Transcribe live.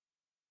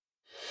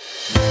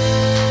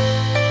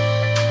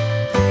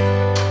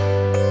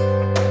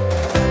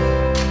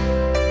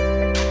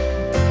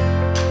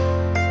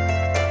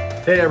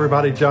Hey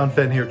everybody, John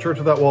Fenn here, Church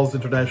Without Walls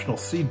International,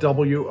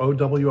 CWOWI.org.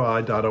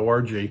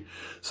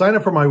 Sign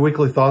up for my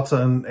weekly thoughts,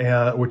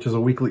 which is a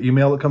weekly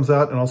email that comes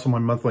out, and also my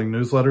monthly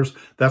newsletters.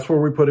 That's where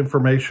we put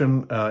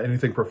information,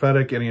 anything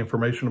prophetic, any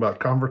information about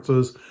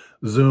conferences,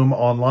 Zoom,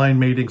 online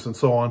meetings, and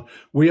so on.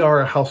 We are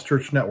a house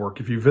church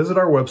network. If you visit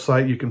our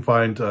website, you can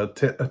find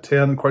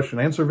 10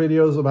 question-answer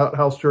videos about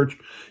house church.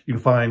 You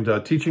can find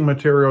teaching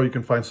material. You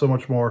can find so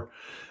much more.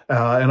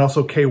 And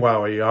also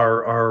KWOWI,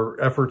 our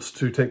efforts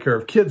to take care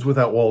of Kids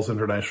Without Walls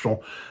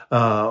International,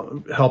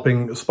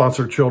 helping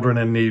sponsor children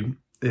in need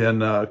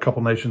in a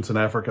couple nations in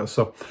Africa.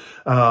 So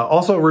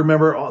also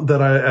remember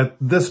that at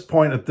this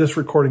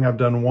recording, I've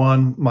done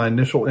my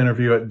initial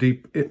interview at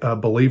Deep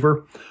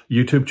Believer,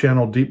 YouTube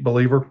channel Deep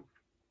Believer.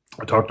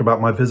 I talked about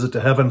my visit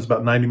to heaven. It's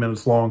about 90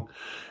 minutes long.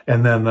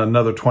 And then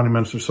another 20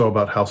 minutes or so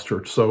about house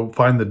church. So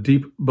find the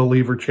Deep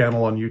Believer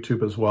channel on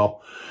YouTube as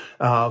well.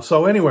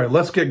 So anyway,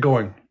 let's get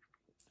going.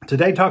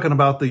 Today, talking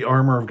about the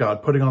armor of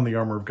God, putting on the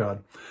armor of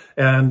God.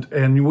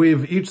 And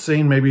we've each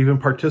seen, maybe even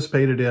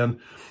participated in,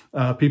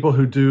 people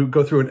who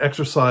go through an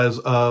exercise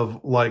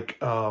of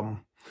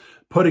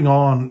putting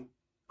on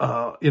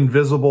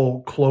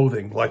invisible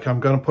clothing. Like,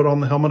 I'm going to put on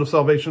the helmet of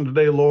salvation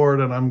today,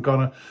 Lord, and I'm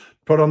going to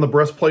put on the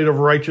breastplate of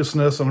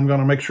righteousness, and I'm going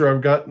to make sure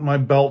I've got my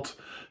belt.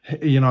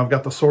 I've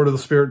got the sword of the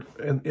Spirit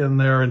in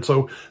there. And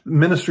so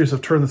ministries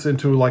have turned this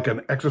into like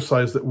an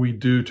exercise that we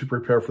do to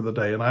prepare for the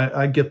day. And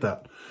I get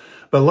that.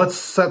 But let's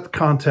set the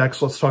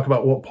context. Let's talk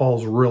about what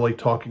Paul's really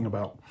talking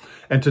about.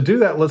 And to do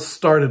that, let's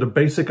start at a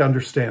basic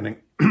understanding,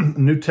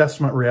 New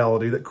Testament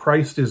reality, that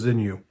Christ is in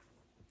you.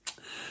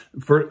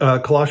 For,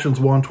 Colossians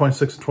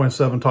 1:26 and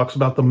 27 talks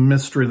about the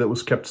mystery that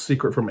was kept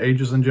secret from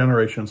ages and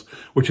generations,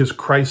 which is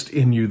Christ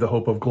in you, the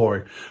hope of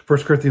glory. 1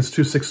 Corinthians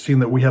 2:16,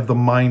 that we have the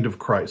mind of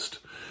Christ.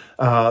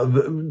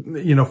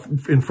 In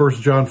 1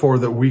 John 4,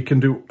 that we can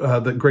do,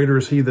 that greater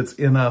is he that's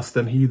in us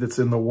than he that's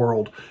in the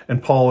world.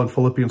 And Paul in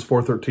Philippians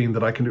 4:13,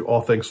 that I can do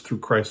all things through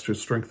Christ who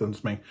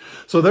strengthens me.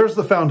 So there's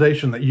the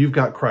foundation, that you've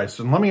got Christ.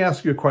 And let me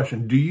ask you a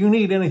question. Do you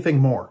need anything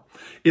more?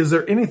 Is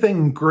there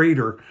anything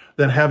greater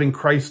than having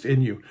Christ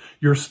in you?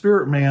 Your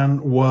spirit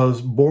man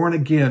was born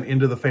again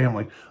into the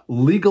family.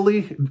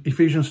 Legally,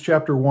 Ephesians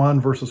chapter 1,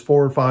 verses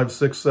 4, 5,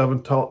 6,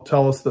 7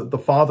 tell us that the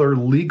Father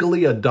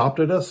legally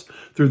adopted us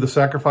through the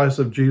sacrifice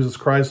of Jesus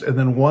Christ. And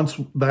then once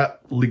that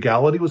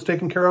legality was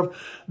taken care of,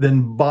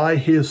 then by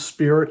his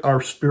Spirit,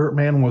 our spirit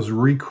man was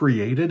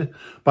recreated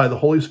by the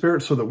Holy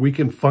Spirit so that we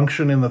can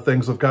function in the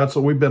things of God. So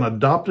we've been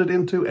adopted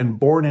into and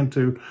born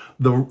into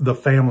the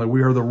family.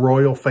 We are the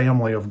royal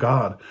family of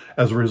God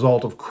as a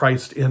result of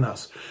Christ in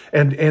us.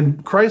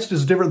 And Christ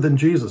is different than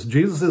Jesus.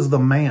 Jesus is the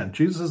man.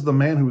 Jesus is the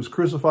man who was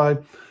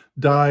crucified,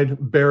 died,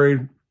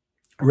 buried,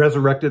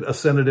 resurrected,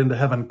 ascended into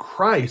heaven.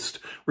 Christ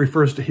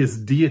refers to his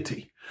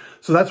deity.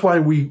 So that's why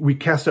we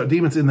cast out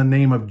demons in the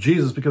name of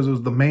Jesus, because it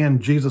was the man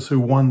Jesus who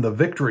won the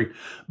victory.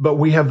 But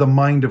we have the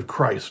mind of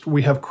Christ.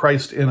 We have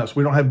Christ in us.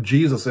 We don't have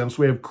Jesus in us.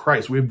 We have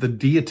Christ. We have the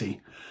deity,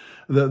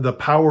 the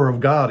power of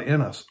God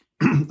in us.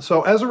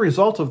 So as a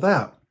result of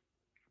that,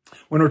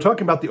 when we're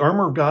talking about the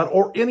armor of God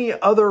or any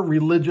other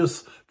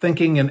religious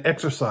thinking and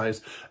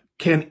exercise,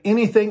 can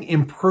anything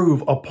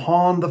improve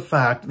upon the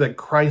fact that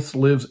Christ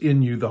lives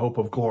in you, the hope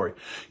of glory?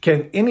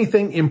 Can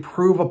anything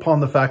improve upon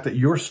the fact that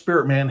your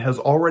spirit man has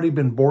already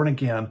been born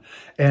again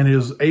and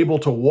is able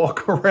to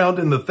walk around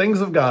in the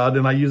things of God?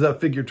 And I use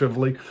that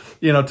figuratively,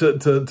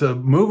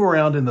 to move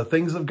around in the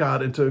things of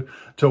God and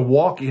to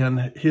walk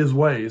in his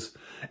ways.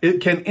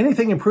 Can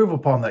anything improve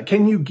upon that?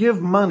 Can you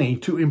give money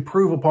to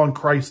improve upon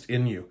Christ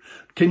in you?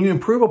 Can you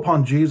improve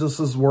upon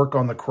Jesus's work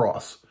on the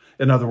cross?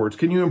 In other words,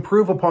 can you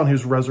improve upon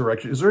his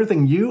resurrection? Is there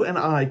anything you and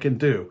I can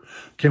do?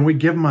 Can we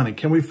give money?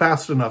 Can we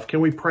fast enough? Can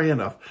we pray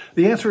enough?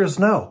 The answer is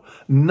no.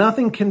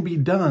 Nothing can be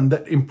done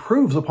that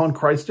improves upon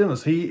Christ in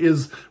us. He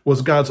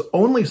was God's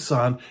only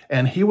son,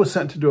 and he was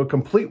sent to do a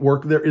complete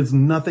work. There is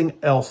nothing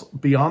else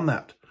beyond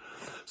that.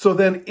 So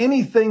then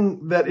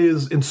anything that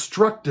is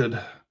instructed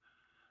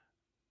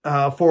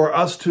for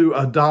us to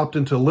adopt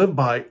and to live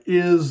by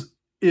is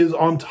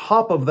on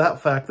top of that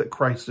fact that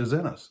Christ is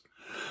in us.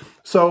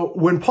 So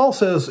when Paul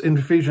says in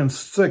Ephesians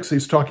 6,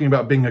 he's talking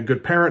about being a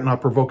good parent,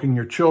 not provoking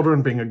your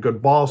children, being a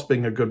good boss,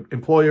 being a good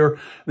employer.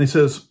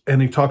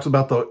 And he talks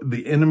about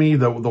the enemy,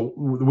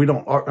 we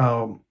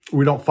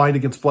don't fight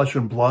against flesh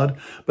and blood,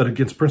 but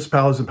against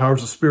principalities and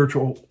powers of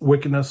spiritual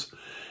wickedness.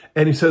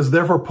 And he says,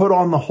 therefore, put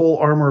on the whole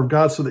armor of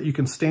God so that you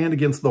can stand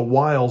against the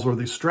wiles or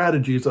the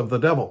strategies of the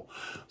devil.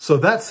 So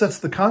that sets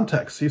the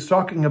context. He's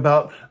talking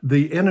about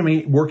the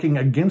enemy working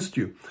against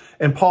you.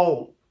 And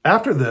Paul,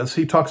 after this,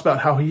 he talks about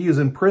how he is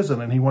in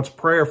prison and he wants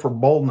prayer for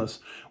boldness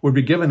would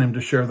be given him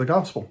to share the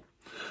gospel.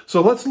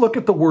 So let's look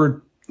at the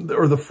word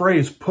or the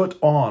phrase put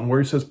on,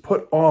 where he says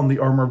put on the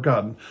armor of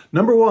God.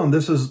 Number one,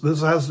 this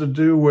has to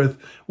do with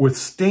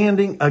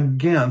standing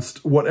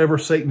against whatever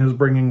Satan is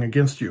bringing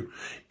against you.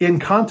 In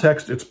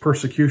context, it's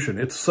persecution.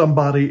 It's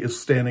somebody is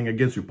standing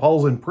against you.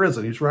 Paul's in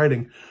prison. He's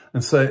writing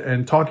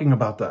and talking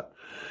about that.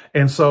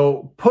 And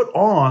so put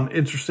on,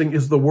 interesting,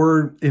 is the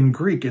word in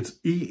Greek. It's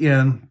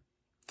E-N,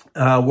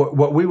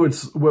 what we would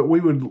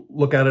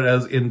look at it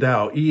as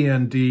endow,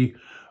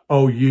 E-N-D-O-U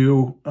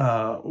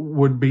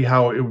would be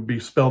how it would be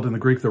spelled in the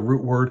Greek, the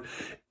root word.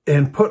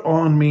 And put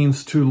on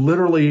means to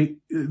literally,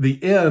 the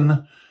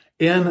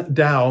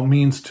endow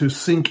means to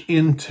sink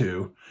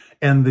into,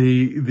 and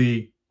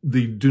the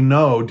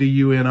duno,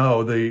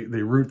 D-U-N-O,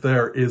 the root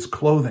there is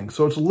clothing.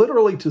 So it's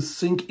literally to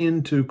sink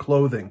into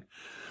clothing.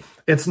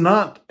 It's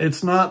not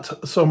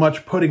so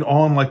much putting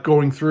on like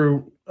going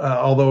through,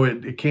 although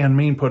it can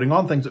mean putting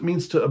on things. It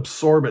means to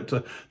absorb it,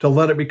 to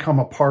let it become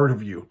a part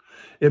of you.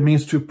 It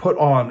means to put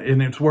on,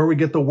 and it's where we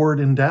get the word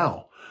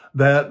endow,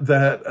 that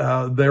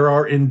there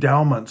are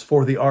endowments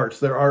for the arts.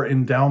 There are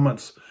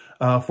endowments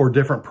for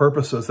different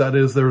purposes. That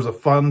is, there's a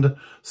fund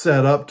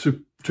set up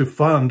to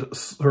fund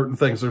certain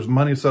things. There's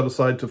money set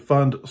aside to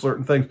fund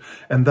certain things.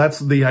 And that's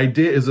the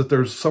idea, is that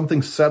there's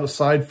something set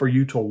aside for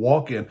you to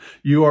walk in.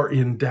 You are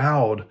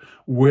endowed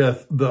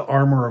with the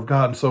armor of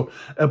God. And so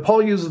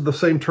Paul uses the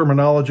same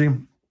terminology.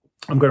 I'm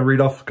going to read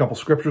off a couple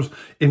scriptures.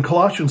 In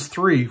Colossians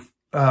 3,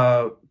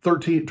 12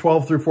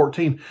 through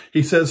 14,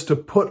 he says to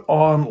put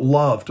on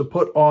love, to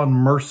put on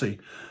mercy,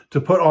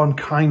 to put on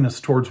kindness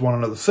towards one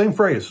another. Same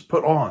phrase,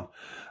 put on.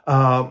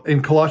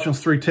 In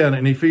Colossians 3:10,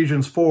 in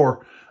Ephesians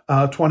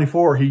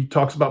 4:24, he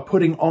talks about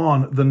putting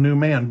on the new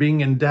man, being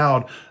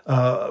endowed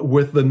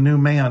with the new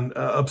man,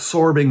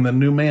 absorbing the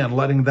new man,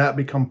 letting that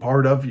become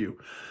part of you.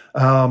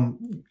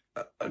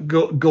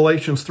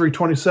 Galatians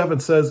 3:27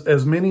 says,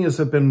 as many as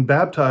have been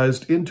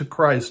baptized into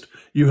Christ,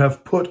 you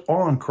have put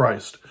on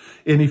Christ.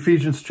 In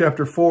Ephesians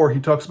chapter 4, he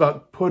talks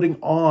about putting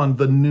on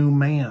the new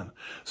man.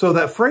 So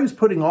that phrase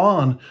putting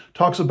on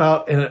talks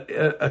about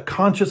a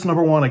conscious,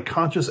 number one, a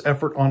conscious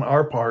effort on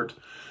our part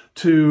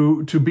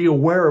to be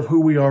aware of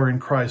who we are in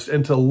Christ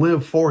and to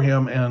live for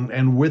him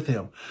and with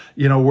him.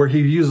 You know, where he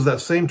uses that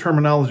same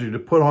terminology to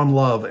put on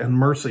love and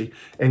mercy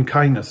and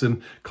kindness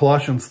in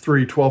Colossians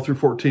 3:12 through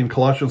 14,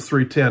 Colossians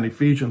 3:10,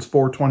 Ephesians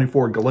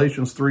 4:24,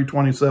 Galatians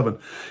 3:27.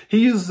 He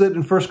uses it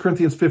in 1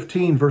 Corinthians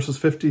 15, verses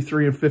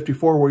 53 and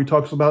 54, where he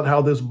talks about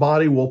how this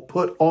body will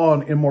put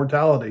on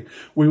immortality.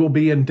 We will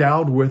be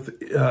endowed with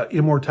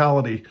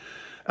immortality.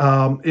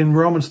 In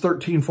Romans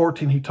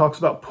 13:14, he talks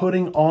about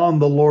putting on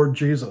the Lord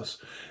Jesus.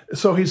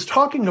 So he's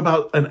talking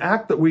about an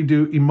act that we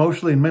do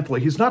emotionally and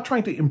mentally. He's not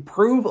trying to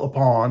improve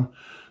upon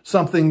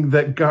something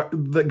that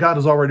God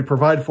has already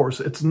provided for us.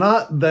 It's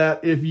not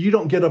that if you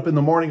don't get up in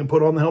the morning and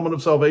put on the helmet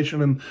of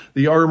salvation and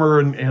the armor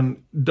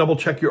and double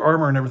check your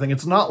armor and everything,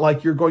 it's not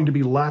like you're going to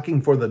be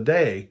lacking for the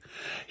day.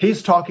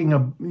 He's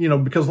talking, you know,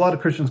 because a lot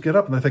of Christians get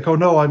up and they think, oh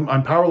no,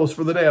 I'm powerless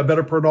for the day. I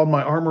better put on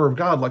my armor of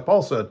God, like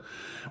Paul said.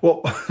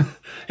 Well,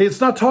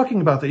 it's not talking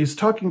about that. He's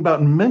talking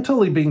about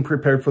mentally being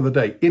prepared for the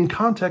day in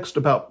context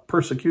about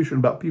persecution,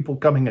 about people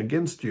coming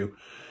against you.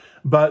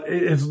 But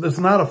it's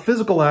not a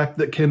physical act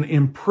that can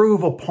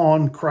improve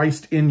upon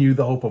Christ in you,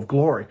 the hope of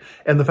glory,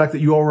 and the fact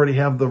that you already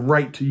have the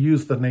right to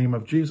use the name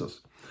of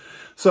Jesus.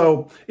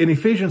 So in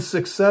Ephesians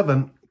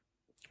 6:7,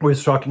 where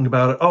he's talking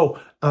about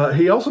it,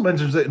 he also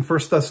mentions it in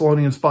 1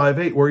 Thessalonians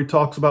 5:8, where he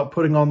talks about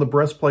putting on the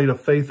breastplate of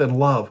faith and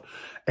love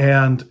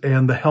and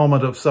the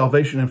helmet of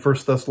salvation in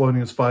 1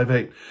 Thessalonians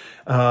 5:8.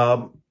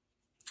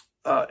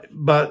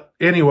 But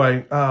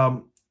anyway,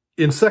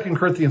 in 2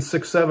 Corinthians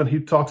 6:7, he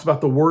talks about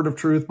the word of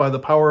truth by the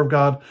power of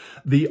God,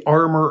 the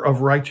armor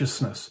of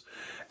righteousness.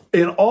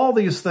 In all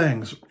these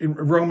things, in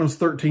Romans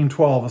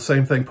 13:12, the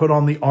same thing, put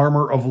on the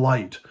armor of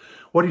light.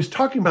 What he's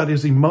talking about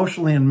is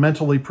emotionally and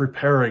mentally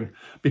preparing,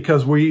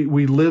 because we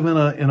live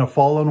in a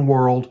fallen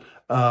world.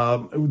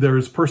 There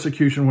is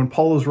persecution. When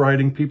Paul is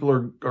writing, people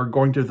are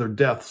going to their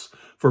deaths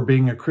for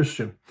being a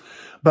Christian.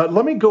 But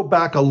let me go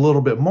back a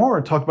little bit more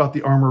and talk about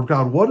the armor of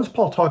God. What is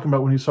Paul talking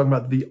about when he's talking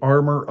about the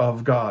armor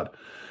of God?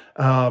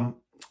 And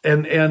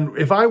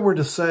if I were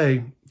to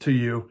say to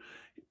you,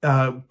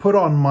 put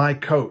on my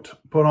coat,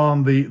 put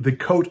on the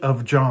coat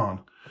of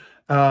John,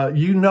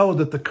 you know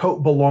that the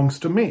coat belongs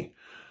to me.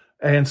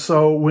 And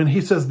so when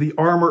he says the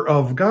armor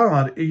of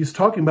God, he's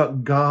talking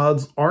about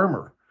God's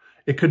armor.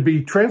 It could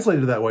be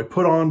translated that way,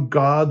 put on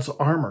God's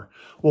armor.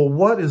 Well,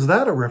 what is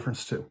that a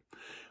reference to?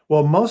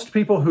 Well, most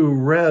people who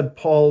read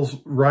Paul's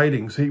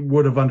writings, he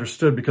would have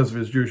understood because of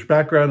his Jewish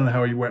background and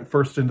how he went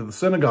first into the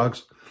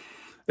synagogues.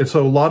 And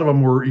so a lot of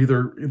them were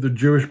either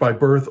Jewish by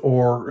birth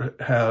or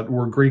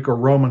were Greek or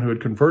Roman who had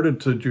converted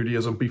to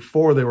Judaism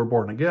before they were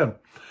born again.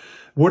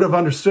 Would have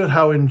understood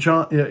how in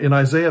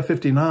Isaiah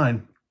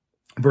 59,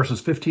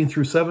 verses 15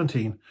 through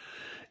 17,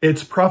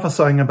 it's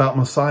prophesying about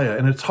Messiah,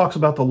 and it talks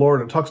about the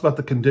Lord, and it talks about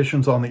the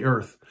conditions on the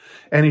earth.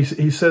 And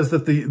he says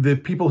that the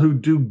people who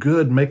do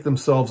good make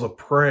themselves a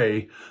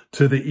prey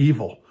to the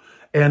evil.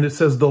 And it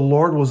says the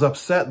Lord was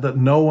upset that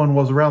no one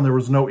was around. There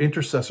was no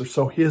intercessor.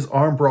 So his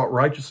arm brought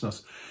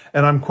righteousness.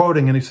 And I'm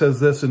quoting, and he says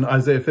this in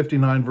Isaiah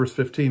 59, verse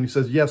 15. He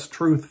says, yes,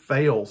 truth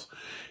fails.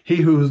 He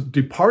who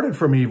departed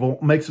from evil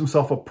makes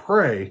himself a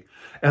prey.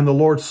 And the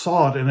Lord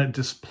saw it, and it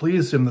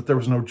displeased him that there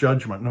was no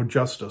judgment, no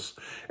justice.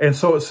 And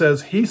so it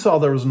says, he saw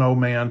there was no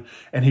man,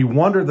 and he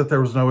wondered that there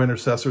was no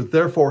intercessor.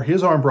 Therefore,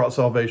 his arm brought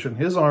salvation.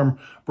 His arm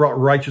brought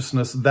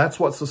righteousness. That's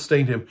what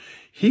sustained him.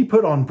 He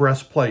put on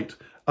breastplate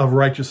of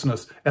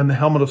righteousness and the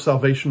helmet of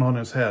salvation on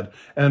his head.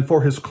 And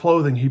for his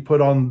clothing, he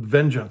put on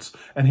vengeance,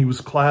 and he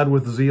was clad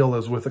with zeal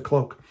as with a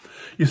cloak.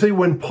 You see,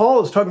 when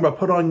Paul is talking about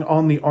putting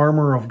on the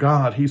armor of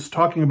God, he's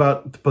talking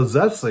about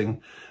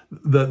possessing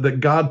that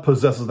God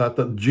possesses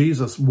that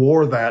Jesus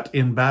wore that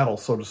in battle,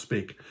 so to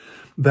speak.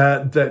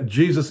 That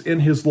Jesus in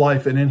his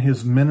life and in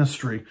his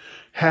ministry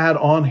had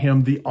on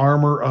him the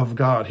armor of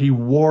God. He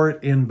wore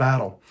it in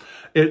battle.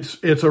 It's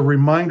a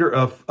reminder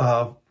of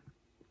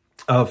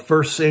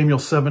 1 Samuel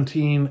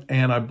 17,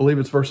 and I believe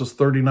it's verses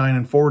 39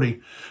 and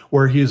 40,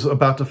 where he's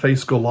about to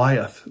face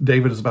Goliath.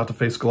 David is about to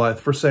face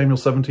Goliath. 1 Samuel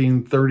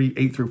 17,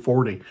 38 through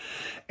 40.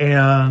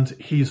 And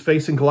he's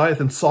facing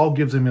Goliath, and Saul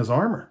gives him his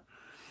armor.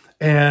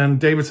 And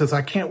David says,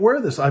 I can't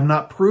wear this. I've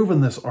not proven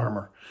this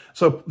armor.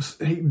 So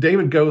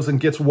David goes and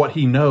gets what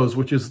he knows,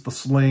 which is the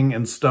sling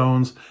and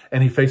stones,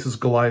 and he faces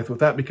Goliath with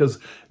that because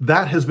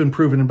that has been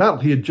proven in battle.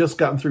 He had just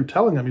gotten through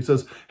telling him, he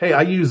says, hey,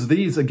 I use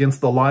these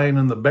against the lion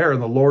and the bear,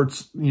 and the Lord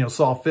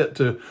saw fit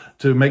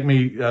to make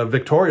me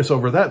victorious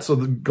over that. So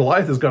the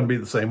Goliath is going to be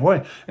the same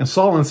way. And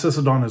Saul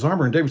insisted on his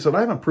armor, and David said,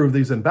 I haven't proved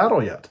these in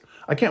battle yet.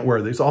 I can't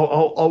wear these.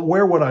 I'll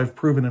wear what I've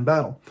proven in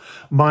battle.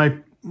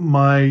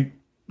 My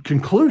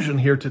conclusion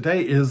here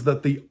today is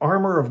that the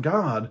armor of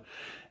God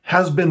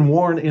has been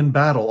worn in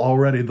battle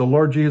already, the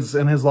Lord Jesus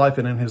in his life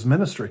and in his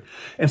ministry.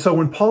 And so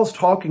when Paul's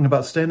talking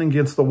about standing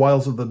against the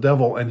wiles of the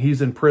devil and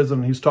he's in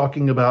prison, he's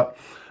talking about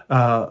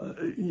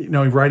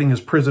writing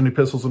his prison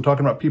epistles and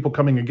talking about people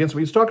coming against him.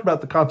 He's talking about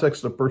the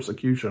context of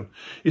persecution.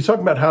 He's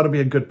talking about how to be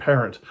a good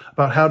parent,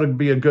 about how to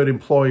be a good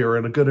employer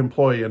and a good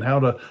employee, and how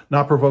to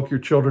not provoke your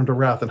children to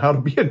wrath, and how to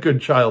be a good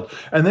child.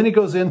 And then he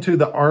goes into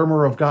the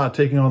armor of God,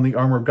 taking on the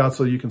armor of God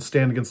so you can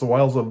stand against the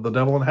wiles of the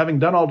devil. And having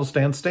done all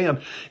to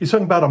stand. He's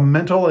talking about a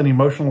mental and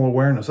emotional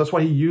awareness. That's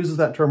why he uses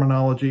that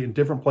terminology in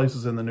different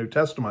places in the New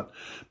Testament.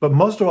 But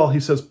most of all, he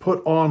says,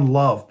 put on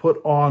love,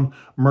 put on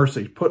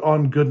mercy, put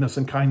on goodness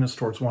and kindness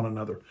towards one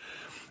another.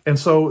 And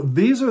so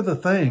these are the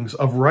things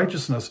of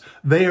righteousness.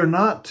 They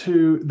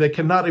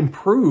cannot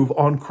improve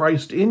on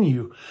Christ in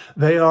you.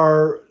 They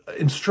are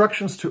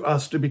instructions to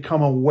us to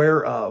become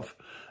aware of.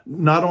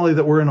 Not only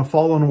that we're in a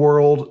fallen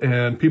world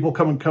and people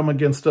come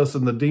against us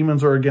and the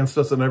demons are against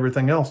us and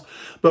everything else,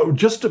 but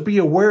just to be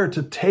aware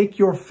to take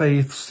your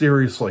faith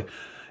seriously.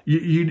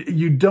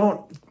 You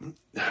don't...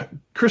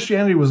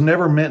 Christianity was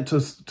never meant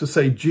to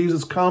say,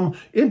 Jesus, come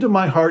into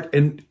my heart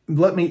and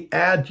let me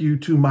add you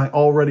to my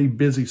already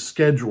busy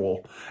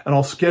schedule, and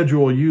I'll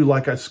schedule you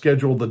like I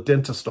schedule the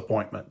dentist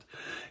appointment.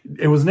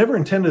 It was never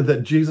intended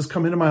that Jesus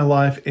come into my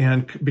life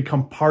and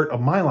become part of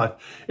my life.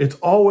 It's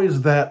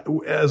always that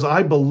as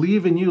I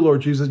believe in you,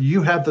 Lord Jesus,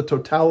 you have the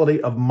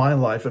totality of my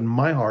life and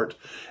my heart,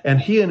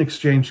 and he in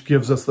exchange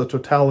gives us the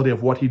totality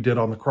of what he did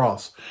on the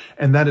cross,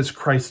 and that is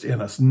Christ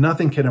in us.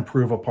 Nothing can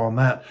improve upon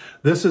that.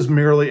 This is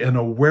merely an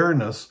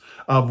awareness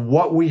of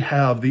what we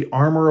have, the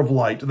armor of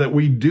light, that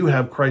we do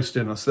have Christ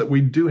in us, that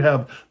we do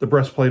have the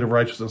breastplate of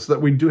righteousness,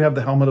 that we do have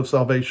the helmet of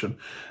salvation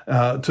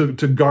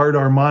to guard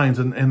our minds.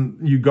 And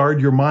you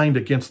guard your mind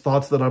against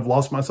thoughts that I've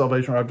lost my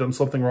salvation or I've done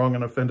something wrong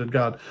and offended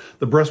God.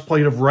 The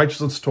breastplate of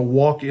righteousness to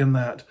walk in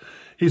that.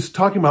 He's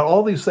talking about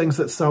all these things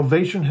that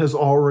salvation has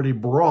already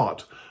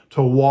brought,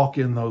 to walk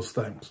in those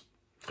things.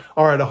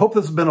 All right, I hope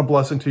this has been a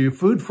blessing to you.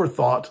 Food for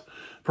thought,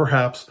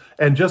 perhaps,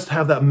 and just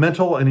have that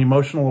mental and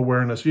emotional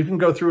awareness. You can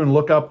go through and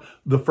look up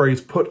the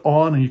phrase put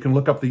on, and you can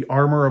look up the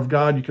armor of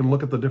God. You can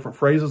look at the different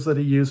phrases that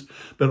he used,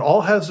 but it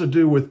all has to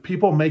do with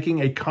people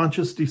making a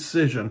conscious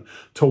decision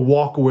to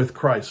walk with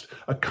Christ,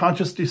 a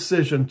conscious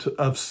decision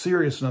of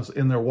seriousness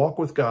in their walk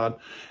with God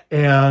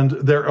and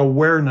their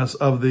awareness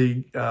of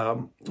the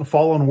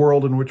fallen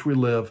world in which we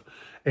live,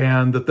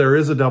 and that there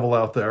is a devil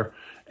out there.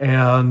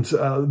 And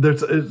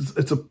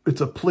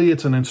it's a plea,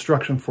 it's an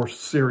instruction for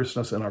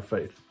seriousness in our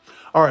faith.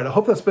 All right, I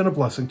hope that's been a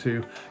blessing to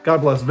you.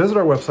 God bless. Visit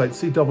our website,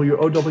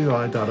 cwowi.org. All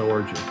right,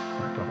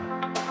 bye-bye.